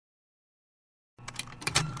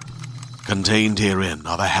Contained herein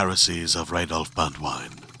are the heresies of Radolf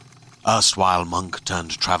Burntwine, erstwhile monk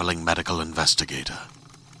turned traveling medical investigator.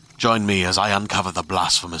 Join me as I uncover the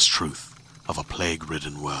blasphemous truth of a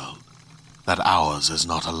plague-ridden world, that ours is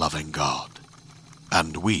not a loving God,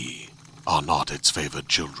 and we are not its favored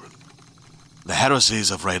children. The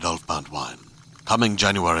heresies of Radolf Burntwine, coming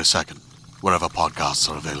January 2nd, wherever podcasts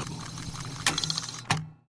are available.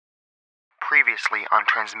 Previously on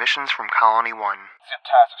Transmissions from Colony 1. Zip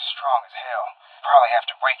ties are strong as hell. Probably have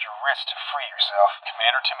to break your wrist to free yourself.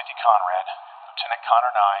 Commander Timothy Conrad, Lieutenant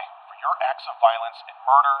Connor Nye, for your acts of violence and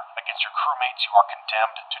murder against your crewmates, you are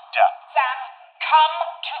condemned to death. Sam, come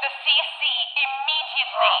to the CC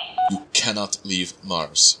immediately. You cannot leave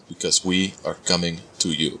Mars, because we are coming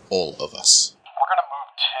to you, all of us. We're gonna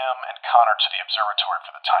move Tim and Connor to the observatory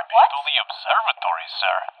for the time being. What? To the observatory,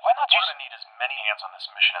 sir? Why not We're gonna need as many hands on this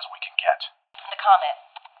mission as we can get. The Comet.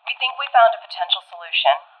 We think we found a potential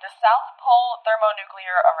solution. The South Pole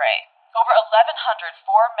Thermonuclear Array. Over 1,100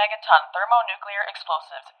 4-megaton thermonuclear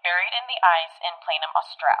explosives buried in the ice in Planum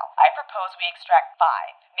Austral. I propose we extract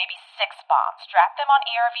 5, maybe 6 bombs, strap them on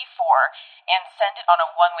ERV-4, and send it on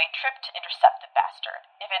a one-way trip to intercept the bastard.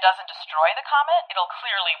 If it doesn't destroy the comet, it'll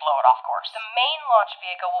clearly blow it off course. The main launch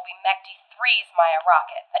vehicle will be Mech-D3's Maya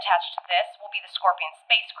rocket. Attached to this will be the Scorpion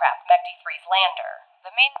spacecraft, Mech-D3's lander.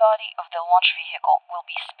 The main body of the launch vehicle will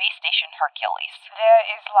be Space Station Hercules. There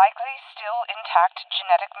is likely still intact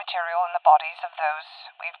genetic material in the bodies of those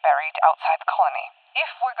we've buried outside the colony. If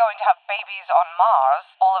we're going to have babies on Mars,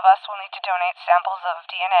 all of us will need to donate samples of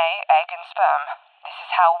DNA, egg, and sperm. This is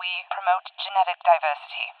how we promote genetic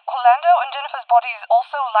diversity. Orlando and Jennifer's bodies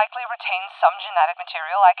also likely retain some genetic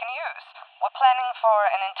material I can use. We're planning for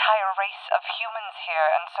an entire race of humans here,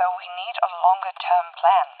 and so we need a longer-term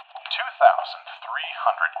plan.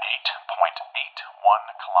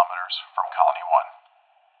 2,308.81 kilometers from Colony 1.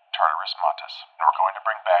 Tartarus Montes. And we're going to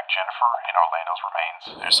bring back Jennifer and Orlando's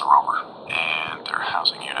remains. There's the rover. And their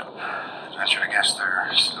housing unit. I should have guessed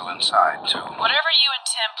they're still inside, too. Whatever you and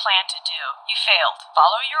Tim plan to do, you failed.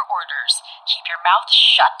 Follow your orders, keep your mouth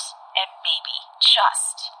shut, and maybe,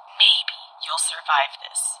 just maybe, you'll survive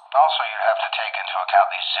this. Also, you'd have to take into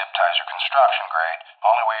account these zip ties are construction grade.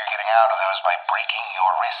 Only way you're getting out of them is by breaking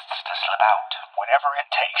your wrists to slip out. Whatever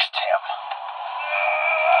it takes, Tim.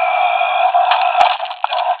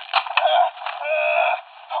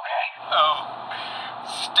 Okay. Oh,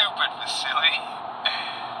 stupid Vasily.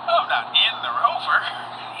 I'm not in the rover.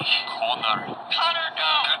 Connor. Connor,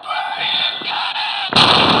 no! Goodbye.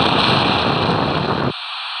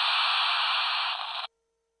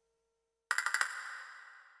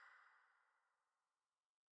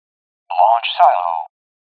 Launch silo.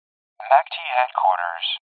 Mech-T headquarters.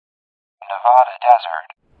 Nevada Desert.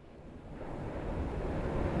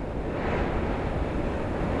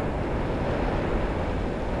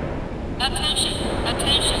 Attention,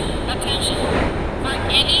 attention, attention. For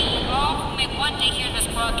any and all who may one day hear this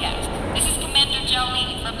broadcast, this is Commander Zhao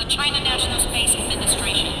Li from the China National Space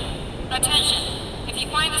Administration. Attention, if you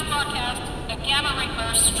find this broadcast, a gamma ray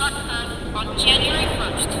burst struck Earth on January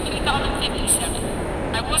 1st, 2057.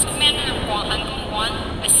 I was commander of Guanghangung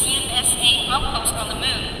 1, a CNSA outpost on the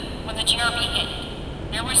moon, when the GRB hit.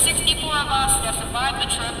 There were 64 of us that survived the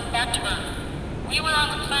trip back to Earth. We were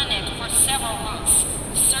on the planet for several months,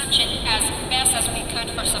 searching as best as we could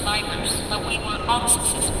for survivors, but we were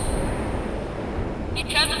unsuccessful.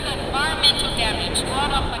 Because of the environmental damage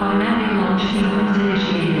brought up by... Automatic launch sequence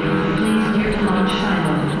initiated. Please clear to launch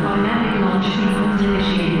silo. Automatic launch sequence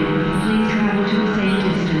initiated. Please travel to a safe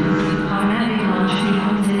distance. Automatic launch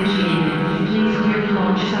sequence initiated. Please clear to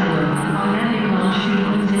launch silo. Automatic launch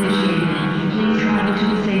sequence initiated. Please travel to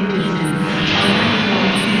a safe distance. Automatic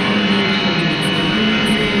launch sequence initiated. Please clear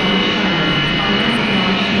to launch silo.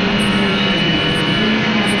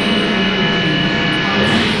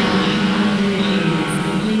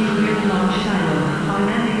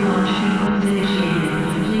 Automatic launch sequence initiated.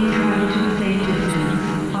 Please travel to a safe distance. Automatic launch sequence initiated. Please clear to launch silo. Automatic launch sequence initiated. Please travel to a safe distance.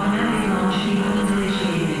 Automatic launch sequence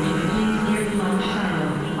initiated. Please clear to launch silo.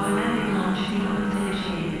 Automatic launch sequence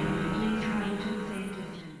initiated. Please travel to a safe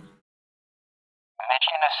distance.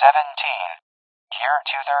 Mission 17. Year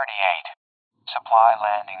 238. Supply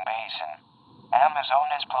landing basin.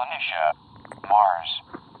 Amazonas Planitia. Mars.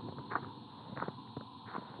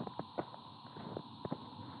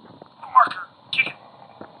 Marker, kick it.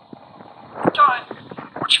 Going.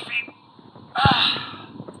 Watch your feet.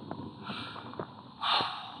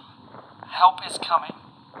 Help is coming.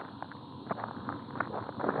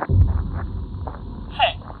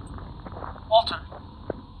 Hey, Walter,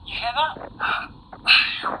 you hear that?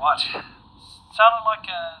 Hear what? Sounded like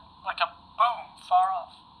a boom far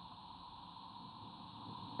off.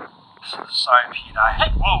 Sorry, Pete, Hey,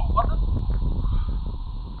 whoa, what the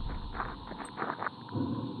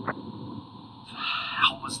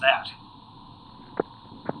hell was that?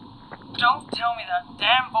 Don't tell me that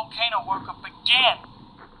damn volcano woke up again!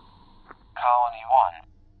 Colony 1.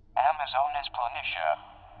 Amazonas planitia.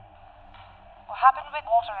 What happened with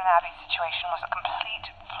Walter and Abby's situation was a complete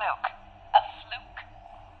fluke. A fluke?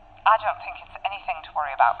 I don't think it's anything to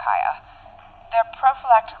worry about, Kaya. Their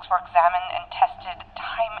prophylactics were examined and tested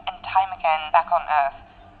time and time again back on Earth.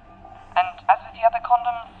 And as with the other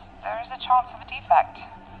condoms, there is a chance of a defect.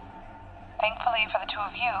 Thankfully for the two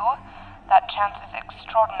of you, that chance is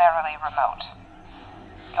extraordinarily remote.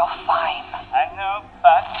 You're fine. I know,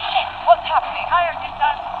 but... Hey, what's happening? Higher, get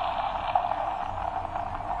done!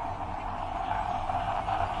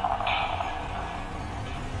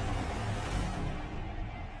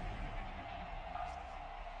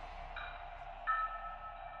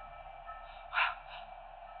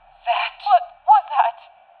 What was that?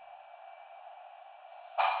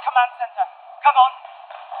 Command center, come on!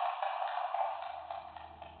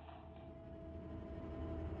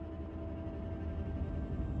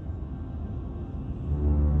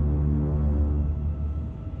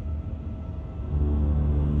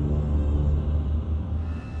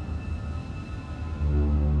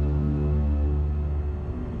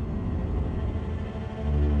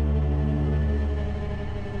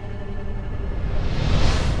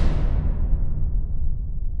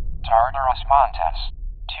 Tartarus Montes,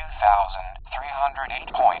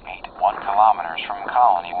 2,308.81 kilometers from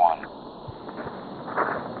Colony 1.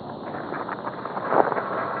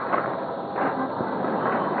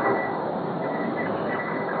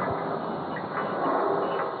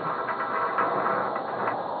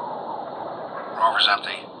 Rover's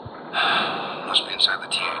empty. Must be inside the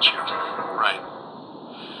THU. Right.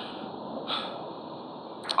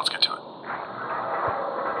 Let's get to it.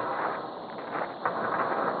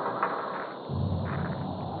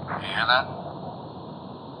 You hear that?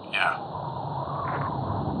 Yeah.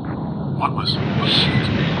 What was... Shit.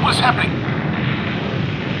 What is happening?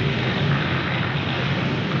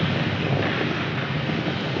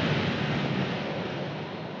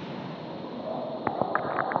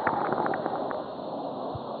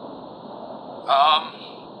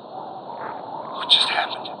 What just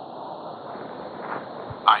happened?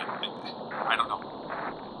 I don't know.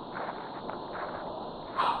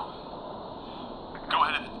 Go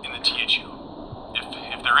ahead in the THU.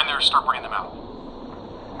 If they're in there, start bringing them out.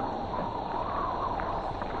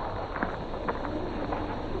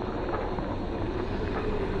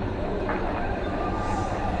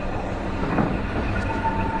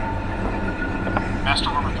 Master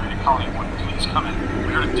Rover 3 to Colony 1, please come in.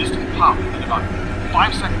 We heard a distant pop in about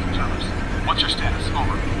 5 seconds of service. What's your status?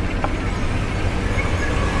 Over.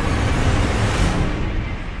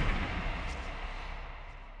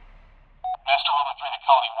 Master Rover 3 to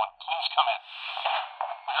Colony 1, please come in.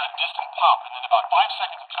 We heard a distant pop and then about 5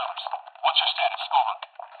 seconds of service. What's your status? Over.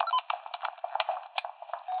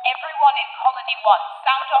 Everyone in Colony 1,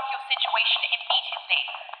 sound off your situation immediately.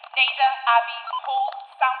 Nada, Abby, Paul,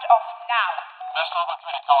 sound off now. Master Rover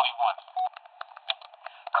 3 to Colony 1.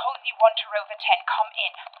 Colony 1 to Rover 10, come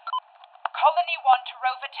in. Colony 1 to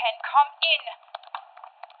Rover 10, come in.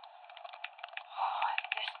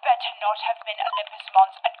 This better not have been Olympus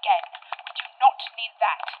Mons again. We do not need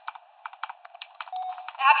that.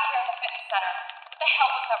 Abby here at the fitness center. What the hell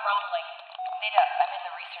was that rumbling? Nada, I'm in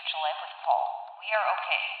the research lab with Paul. We are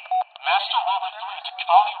okay. Master Rover 3 to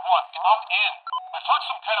Colony 1, come in. We've heard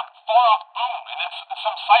some kind of far-off boom, and it's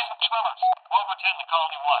some seismic tremors. Rover 10 to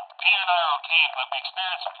Colony 1. Peter and I are okay, but we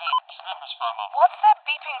experienced some kind of tremors for a moment. What's that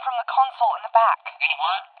beeping from the console in the back? Any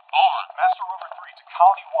word? Over. Master Rover 3 to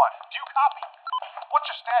Colony 1. Do you copy?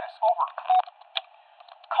 What's your status? Over.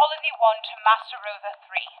 Colony 1 to Master Rover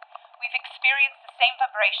 3. We've experienced the same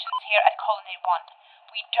vibrations here at Colony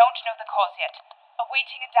 1. We don't know the cause yet.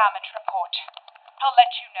 Awaiting a damage report. I'll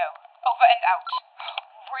let you know. Over and out.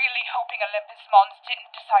 Really hoping Olympus Mons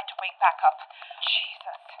didn't decide to wake back up.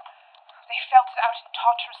 Jesus. They felt it out in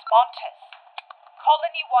Tartarus Montes.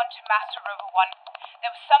 Colony 1 to Master Rover 1.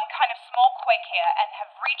 There was some kind of small quake here and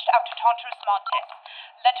have reached out to Tartarus Montes.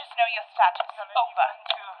 Let us know your status. Over.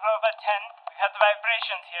 To Rover 10, we had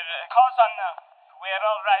vibrations here. Cause unknown. We're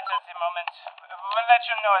all right at the moment. We'll let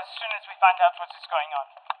you know as soon as we find out what is going on.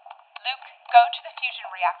 Luke, go to the fusion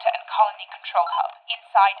reactor and colony control hub,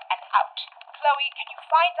 inside and out. Chloe, can you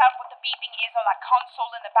find out what the beeping is on that console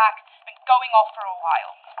in the back? It's been going off for a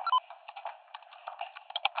while.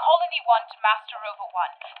 Colony 1 to Master Rover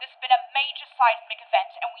 1. There's been a major seismic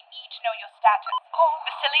event and we need to know your status.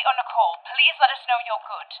 Vasily or Nicole, please let us know you're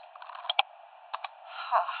good.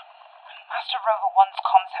 Master Rover 1's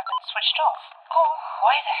comms have been switched off. Oh,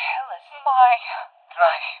 why the hell is...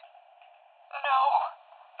 No.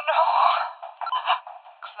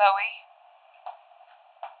 Chloe?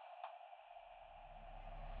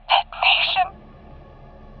 Detonation.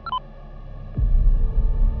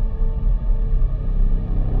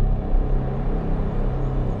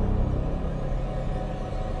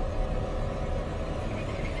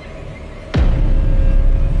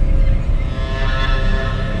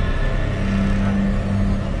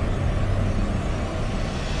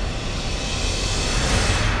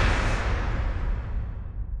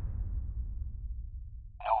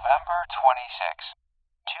 November 26,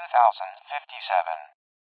 2057.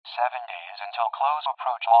 7 days until close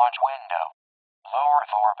approach launch window. Low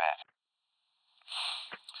Earth orbit.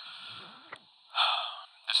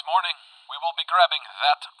 This morning, we will be grabbing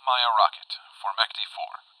that Maya rocket for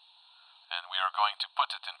MACD-4. And we are going to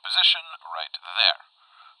put it in position right there,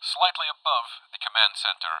 slightly above the command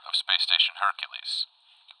center of Space Station Hercules.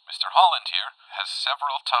 Mr. Holland here has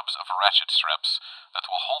several tubs of ratchet straps that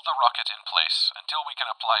will hold the rocket in place until we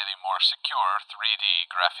can apply the more secure 3D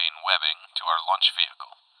graphene webbing to our launch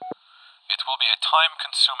vehicle. It will be a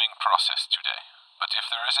time-consuming process today, but if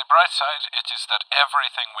there is a bright side, it is that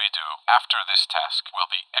everything we do after this task will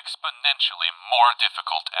be exponentially more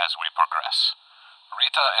difficult as we progress.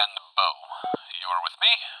 Rita and Bo, you are with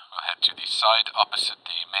me. We'll head to the side opposite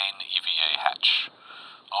the main EVA hatch.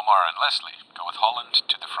 Omar and Leslie go with Holland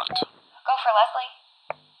to the front. Go for Leslie.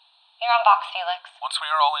 You're on box, Felix. Once we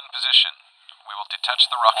are all in position, we will detach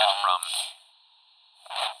the rocket from...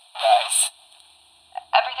 Guys.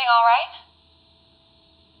 Everything all right?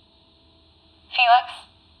 Felix?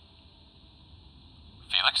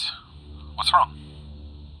 Felix? What's wrong?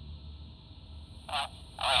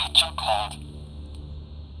 Rachel called.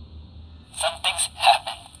 Something's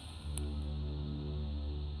happened.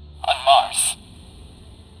 On Mars.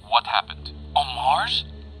 What happened? On Mars?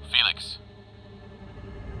 Felix.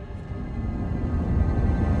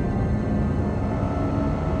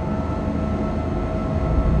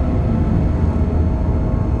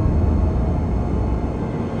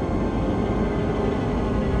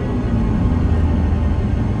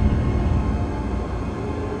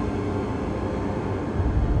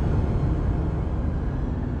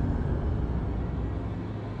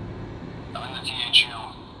 I'm in the THU.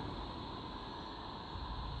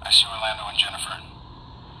 I see Orlando and Jennifer.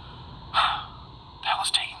 The hell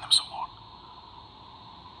is taking them so long?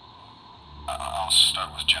 I'll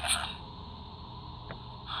start with Jennifer.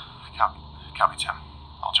 Copy, Tim.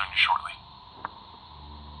 I'll join you shortly.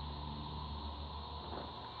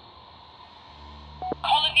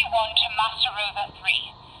 Colony 1 to Master Rover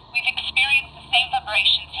 3. We've experienced the same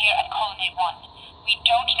vibrations here at Colony 1. We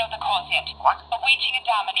don't know the cause yet. What? Awaiting a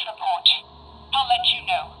damage report. I'll let you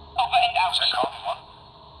know. Over and out. Is that Colony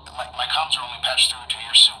 1? My comms are only patched through to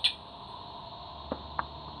your suit.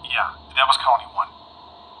 Yeah, that was Colony 1.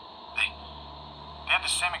 They had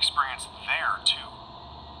the same experience there, too.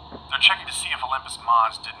 They're checking to see if Olympus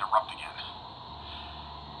Mons didn't erupt again.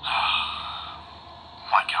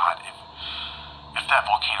 My God, if that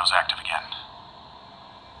volcano's active again.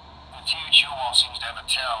 The THU wall seems to have a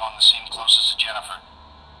tear along the seam closest to Jennifer.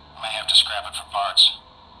 I may have to scrap it for parts.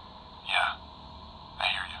 Yeah, I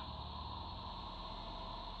hear you.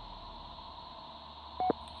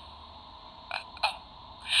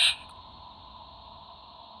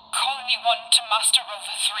 Colony 1 to Master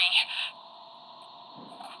Rover 3.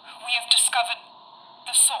 We have discovered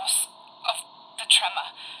the source of the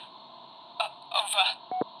tremor. Over.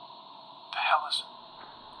 The hell is...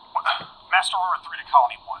 Master Rover 3 to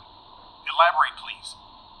Colony 1. Elaborate, please.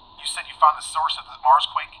 You said you found the source of the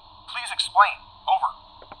Marsquake. Please explain. Over.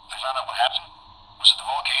 I found out what happened. Was it the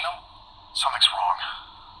volcano? Something's wrong.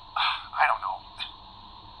 I don't know.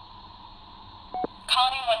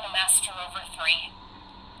 Colony 1 to Master Rover 3.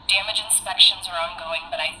 Damage inspections are ongoing,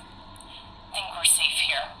 but I think we're safe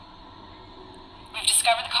here. We've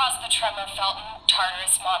discovered the cause of the tremor felt in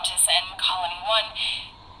Tartarus, Montes, and Colony 1,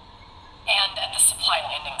 and at the supply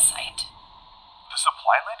landing site. The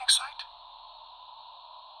supply landing site?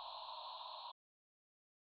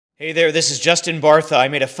 Hey there, this is Justin Bartha. I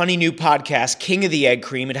made a funny new podcast, King of the Egg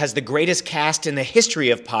Cream. It has the greatest cast in the history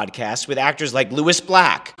of podcasts with actors like Louis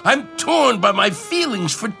Black. I'm torn by my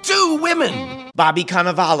feelings for two women. Bobby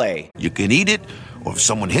Cannavale. You can eat it, or if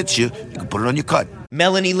someone hits you, you can put it on your cut.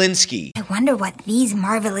 Melanie Linsky, I wonder what these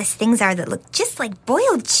marvelous things are that look just like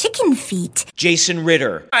boiled chicken feet. Jason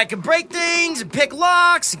Ritter, I can break things and pick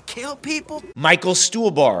locks and kill people. Michael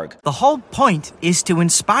Stuhlbarg, The whole point is to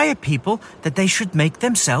inspire people that they should make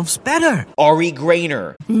themselves better. Ari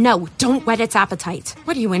Grainer, No, don't whet its appetite.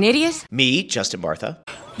 What are you, an idiot? me, Justin Bartha,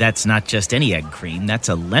 That's not just any egg cream, that's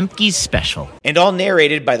a Lemke's special. and all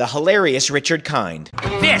narrated by the hilarious Richard Kind.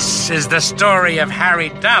 This is the story of Harry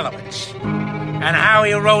Dalowitz and how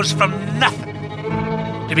he rose from nothing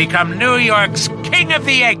to become New York's King of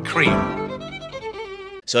the Egg Cream.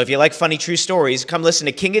 So if you like funny true stories, come listen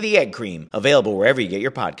to King of the Egg Cream, available wherever you get your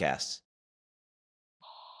podcasts.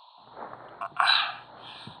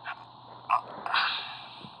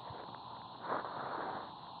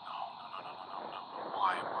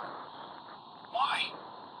 Why?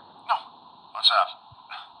 No. What's up?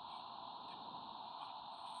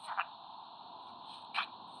 God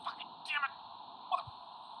fucking damn it.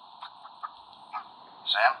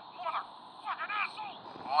 Sam? Motherfucking asshole.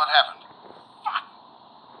 What happened? Fuck.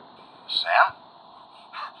 Sam?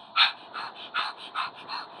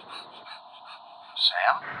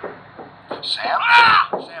 Sam? Sam?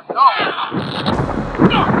 Sam, no!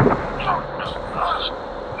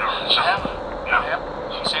 Sam?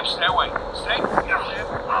 Sam, stay away. Stay. Sam.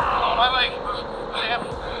 On my leg. Sam.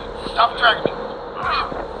 Stop dragging me.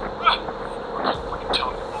 Fucking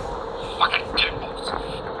tell me. Fucking get it, folks.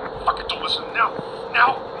 Fucking don't listen now.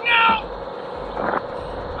 Now.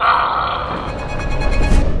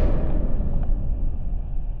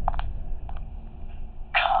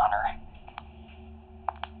 Connor.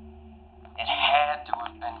 It had to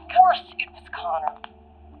have been. Of course it was Connor.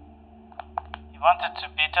 He wanted to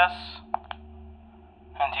beat us,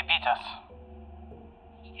 and he beat us.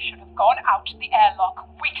 He should have gone out the airlock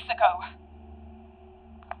weeks ago.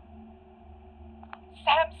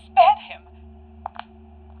 Sam spared him.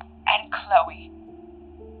 And Chloe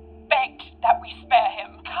begged that we spare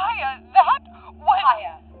him. Kaya, that was...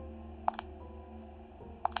 Kaya.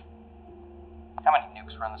 How many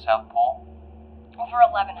nukes were in the South Pole? Over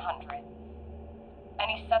 1,100. And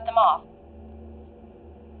he set them off.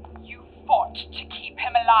 You fought to keep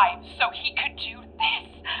him alive so he could do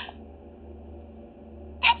this.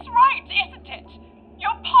 That's right, isn't it?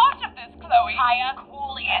 You're part of this, Chloe. Kaya,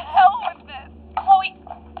 holy hell with this. Chloe.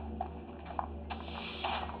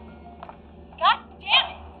 God damn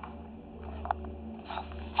it. Oh,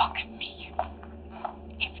 fuck me.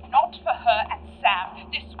 If not for her and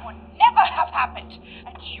Sam, this would never have happened.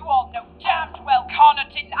 And you all know damned well Connor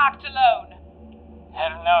didn't act alone.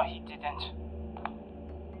 Hell no, he didn't.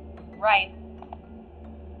 Right.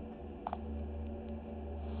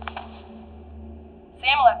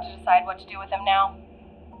 Sam will have to decide what to do with him now.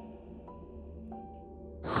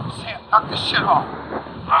 Sam, knock this shit off.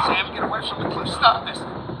 Sam, get away from the cliff. Stop this.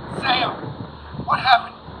 Sam, what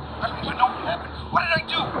happened? I don't even know what happened. What did I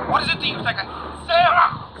do? What is it that you think I...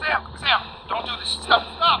 Sam, don't do this. Stop.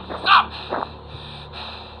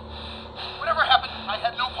 Whatever happened, I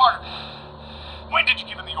had no part of it. When did you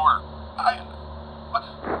give him the order?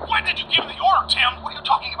 When did you give him the order, Tim? What are you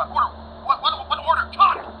talking about? Order? What order?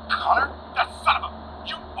 Connor? That son of a...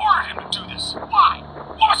 You ordered him to do this. Why?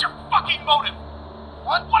 What was your fucking motive?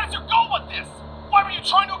 What is your goal with this? What were you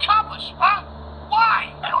trying to accomplish? Huh?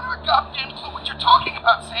 Why? I don't have a goddamn clue what you're talking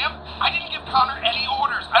about, Sam. I didn't give Connor any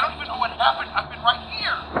orders. I don't even know what happened. I've been right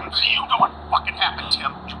here. You know what fucking happened,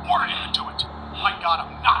 Tim. You ordered him to do it. My God,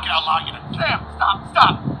 I'm not gonna allow you to... Sam,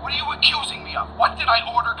 stop. What are you accusing me of? What did I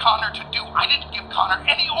order Connor to do? I didn't give Connor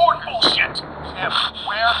any orders. Bullshit. Sam,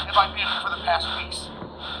 where have I been for the past weeks?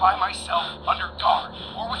 By myself, under guard,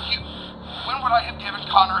 or with you? When would I have given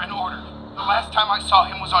Connor an order? The last time I saw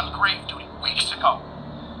him was on grave duty, weeks ago.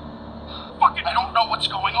 Fuck it, I don't know what's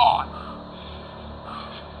going on.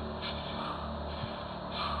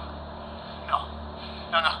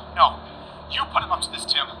 No. You put him up to this,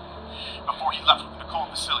 Tim, before he left with Nicole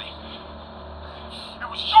and Vasily. It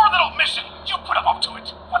was your little mission. You put him up to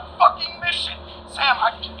it. What fucking mission? Sam,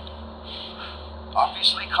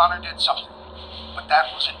 obviously Connor did something. But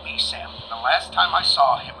that wasn't me, Sam. The last time I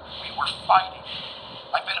saw him, we were fighting.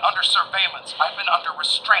 I've been under surveillance. I've been under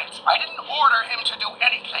restraints. I didn't order him to do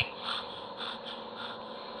anything.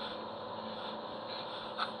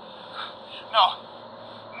 No.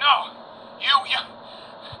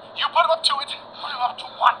 You put him up to it. Put him up to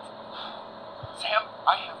what? Sam,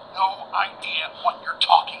 I have no idea what you're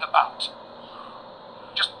talking about.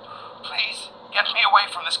 Just, please, get me away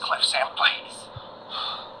from this cliff, Sam, please.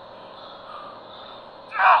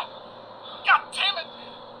 God damn it!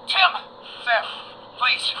 Tim! Sam,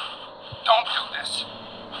 please, don't do this.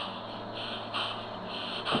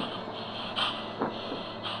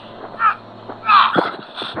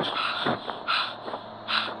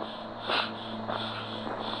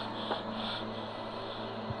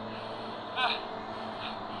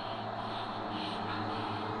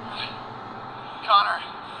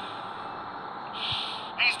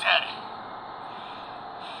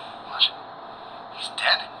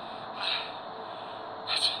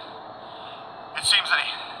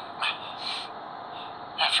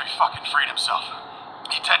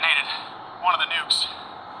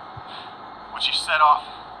 set off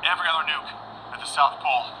every other nuke at the South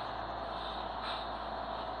Pole.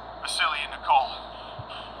 Vasily and Nicole,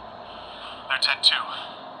 they're dead too.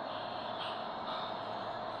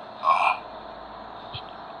 Oh,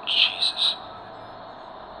 Jesus.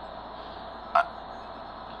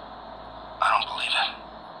 I don't believe it.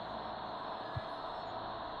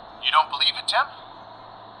 You don't believe it, Tim?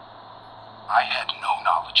 I had no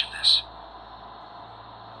knowledge of this.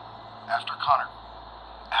 After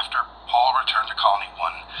Paul returned to Colony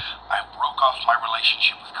 1, I broke off my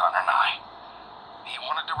relationship with Connor Nye. He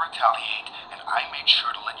wanted to retaliate, and I made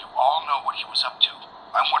sure to let you all know what he was up to.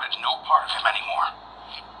 I wanted no part of him anymore.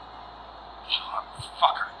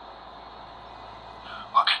 Fucker.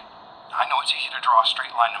 Look, I know it's easy to draw a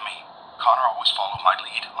straight line to me. Connor always followed my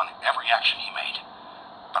lead on every action he made.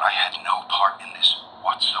 But I had no part in this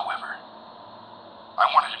whatsoever.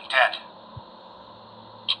 I wanted him dead.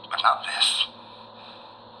 But not this.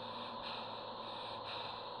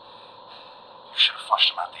 You should have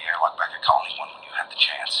flushed him out the airlock back at Colony 1 when you had the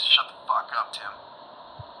chance. Shut the fuck up, Tim.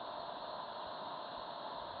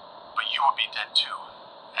 But you would be dead too.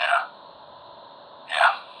 Yeah.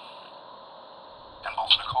 And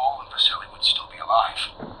both Nicole and Vasily would still be alive.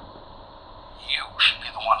 You should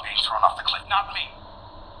be the one being thrown off the cliff, not me.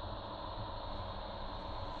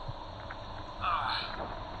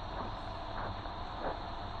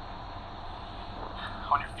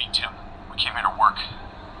 On your feet, Tim. We came here to work.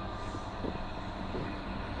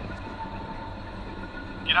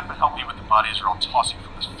 Get up and help me with the bodies or I'll toss you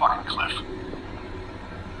from this fucking cliff.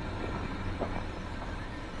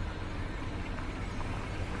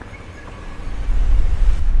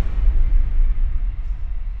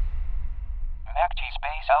 MACD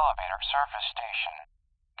Space Elevator Surface Station.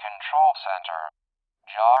 Control Center.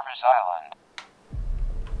 Jarvis Island.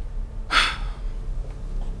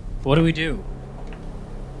 What do we do?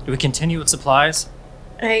 Do we continue with supplies?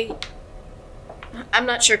 I'm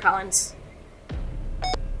not sure, Collins.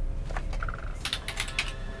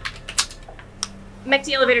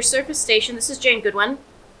 MACD Elevator Surface Station, this is Jane Goodwin.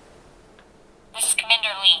 This is Commander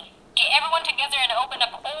Lee. Get everyone together and open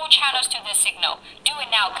up all channels to this signal. Do it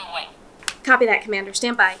now, Goodwin. Copy that, Commander.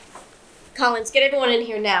 Stand by. Collins, get everyone in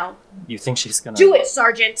here now. You think she's gonna... Do it,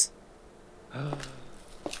 Sergeant!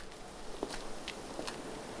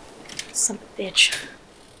 Son of a bitch.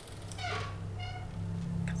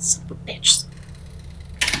 Son of a bitch.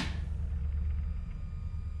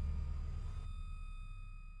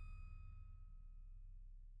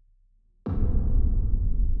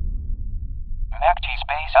 MACD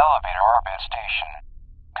Space Elevator Orbit Station.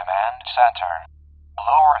 Command Center.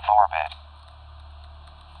 Low Earth Orbit.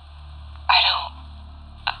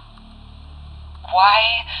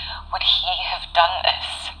 Why would he have done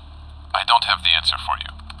this? I don't have the answer for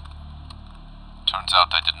you. Turns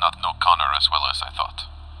out I did not know Connor as well as I thought.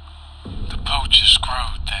 The poach is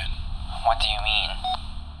screwed, then. What do you mean?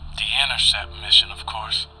 The intercept mission, of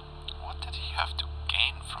course. What did he have to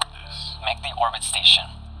gain from this? Make the orbit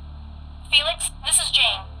station. Felix, this is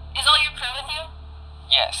Jane. Is all your crew with you?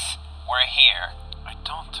 Yes, we're here. I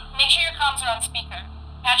don't... Make sure your comms are on speaker.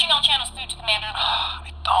 Patching all channels through to Commander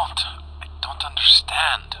Lee. I don't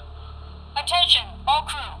understand. Attention, all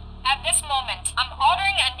crew. At this moment, I'm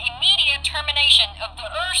ordering an immediate termination of the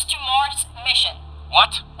Earth to Mars mission.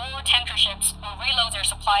 What? All tanker ships will reload their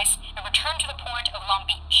supplies and return to the port of Long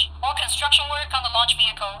Beach. All construction work on the launch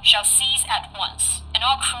vehicle shall cease at once, and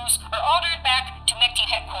all crews are ordered back to MACD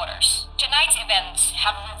headquarters. Tonight's events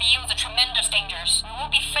have revealed the tremendous dangers we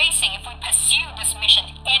will be facing if we pursue this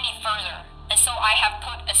mission any further, and so I have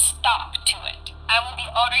put a stop to it. I will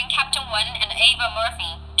be ordering Captain 1 and Ava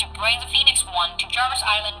Murphy to bring the Phoenix 1 to Jarvis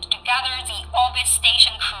Island to gather the orbit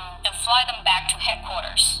station crew and fly them back to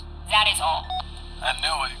headquarters. That is all. I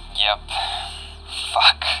knew it. Yep.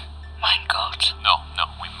 Fuck. My God. No,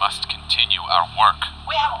 we must continue our work.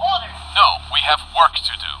 We have orders. No, we have work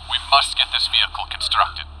to do. We must get this vehicle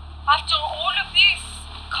constructed. After all of this,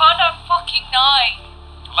 Connor fucking Nye.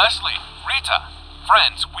 Leslie, Rita,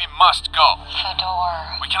 friends, we must go.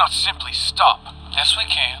 Fedor. We cannot simply stop. Yes, we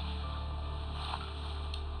can.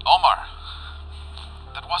 Omar,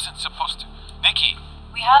 that wasn't supposed to... Nikki.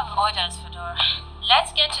 We have orders, Fedor.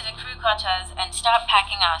 Let's get to the crew quarters and start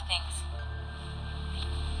packing our things.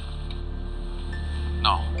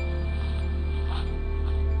 No.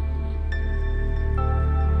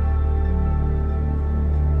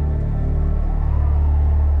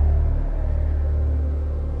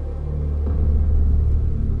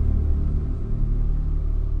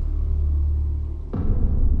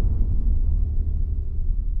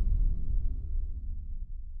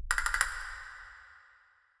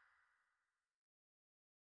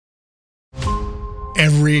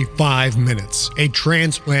 Every 5 minutes, a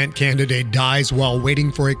transplant candidate dies while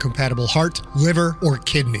waiting for a compatible heart, liver, or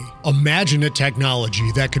kidney. Imagine a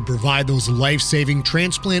technology that could provide those life-saving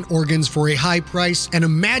transplant organs for a high price, and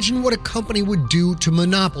imagine what a company would do to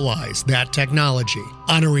monopolize that technology.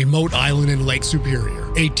 On a remote island in Lake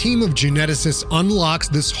Superior, a team of geneticists unlocks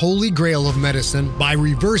this holy grail of medicine by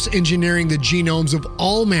reverse engineering the genomes of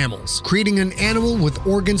all mammals, creating an animal with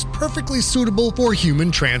organs perfectly suitable for human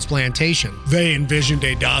transplantation. They envisioned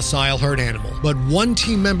a docile herd animal, but one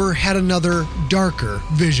team member had another, darker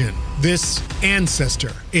vision. This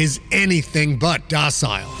ancestor is anything but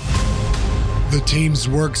docile. The team's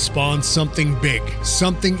work spawned something big,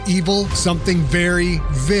 something evil, something very,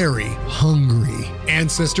 very hungry.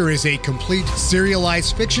 Ancestor is a complete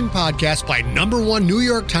serialized fiction podcast by #1 New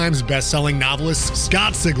York Times bestselling novelist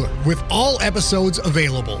Scott Sigler, with all episodes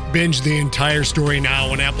available. Binge the entire story now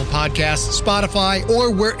on Apple Podcasts, Spotify, or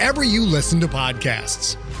wherever you listen to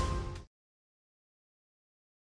podcasts.